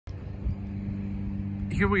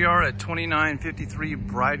Here we are at 2953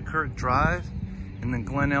 Bridekirk Drive in the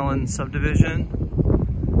Glen Ellen subdivision.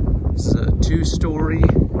 This is a 2-story,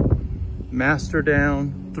 master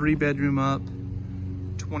down, 3-bedroom up,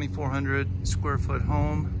 2,400 square foot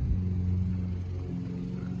home.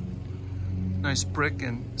 Nice brick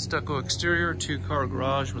and stucco exterior, 2-car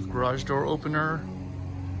garage with garage door opener,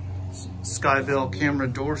 Skyville camera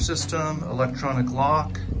door system, electronic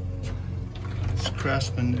lock. This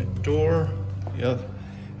Craftsman door. You have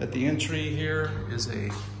at the entry here is a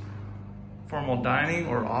formal dining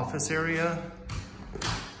or office area.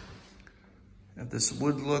 At this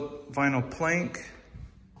wood look vinyl plank,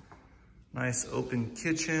 nice open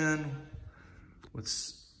kitchen with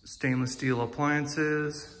stainless steel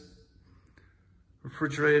appliances,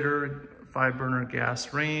 refrigerator, 5-burner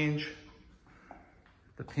gas range,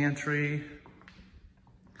 the pantry,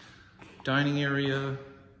 dining area,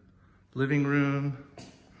 living room,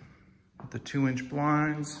 the 2-inch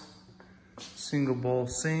blinds, single bowl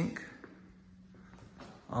sink.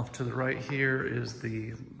 Off to the right here is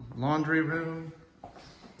the laundry room.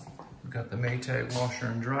 We've got the Maytag washer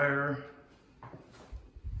and dryer.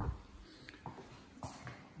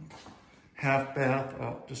 Half bath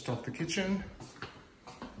just off the kitchen.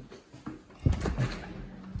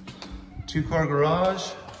 2-car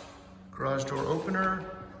garage, garage door opener,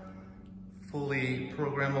 fully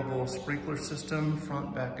programmable sprinkler system,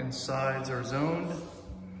 front, back, and sides are zoned.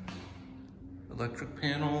 Electric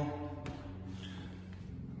panel.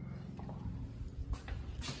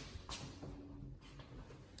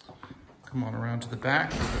 Come on around to the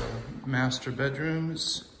back. The master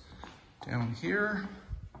bedrooms down here.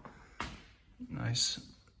 Nice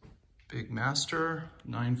big master,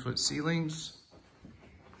 9-foot ceilings.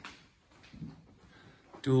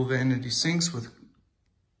 Dual vanity sinks with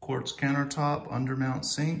quartz countertop, undermount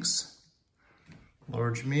sinks,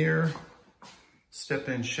 large mirror,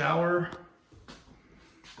 step-in shower,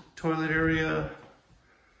 toilet area,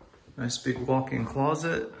 nice big walk-in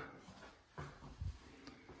closet,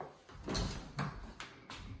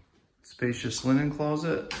 spacious linen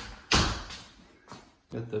closet,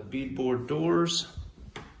 got the beadboard doors,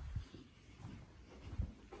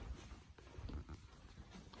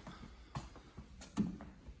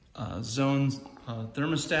 zones,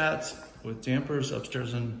 thermostats with dampers,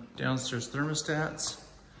 upstairs and downstairs thermostats.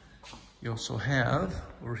 You also have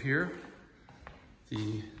over here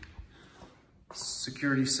the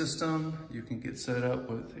security system. You can get set up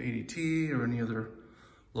with ADT or any other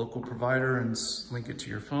local provider and link it to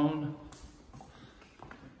your phone.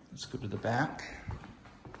 Let's go to the back.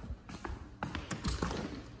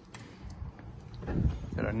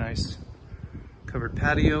 Got a nice covered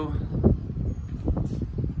patio.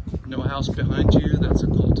 No house behind you, that's a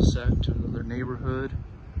cul-de-sac to another neighborhood.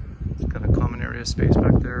 It's got a common area space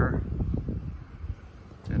back there.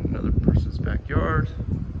 And another person's backyard.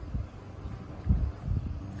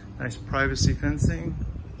 Nice privacy fencing.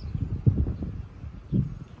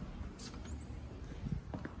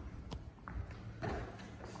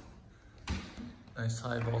 Nice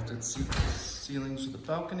high vaulted ceilings with a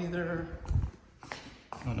balcony there.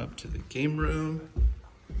 On up to the game room.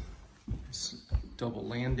 Nice double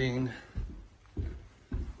landing.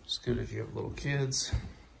 It's good if you have little kids.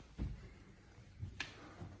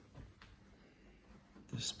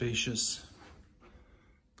 The spacious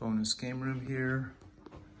bonus game room here.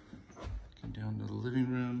 Looking down to the living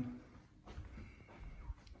room.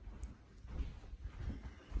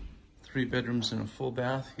 3 bedrooms and a full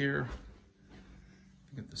bath here.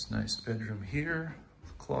 Get this nice bedroom here,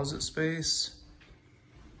 closet space.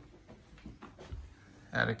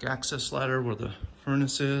 Attic access ladder where the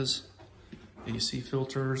furnace is, AC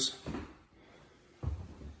filters.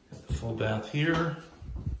 Got the full bath here.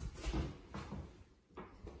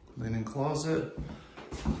 Linen closet,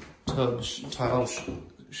 tub, tile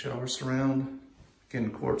shower surround.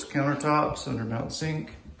 Again, quartz countertops, undermount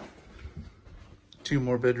sink. 2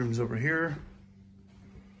 more bedrooms over here.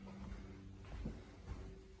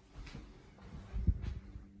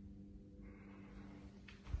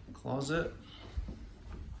 Closet.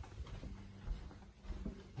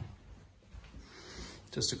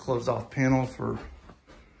 Just a closed off panel for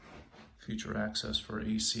future access for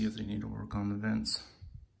AC if they need to work on the vents.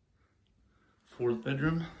 4th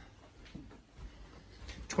bedroom.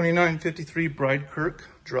 2953 Bridekirk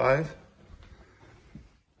Drive.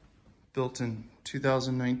 Built in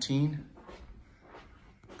 2019.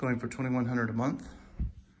 Going for $2,100 a month.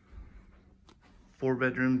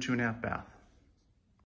 4-bedroom, 2.5 bath.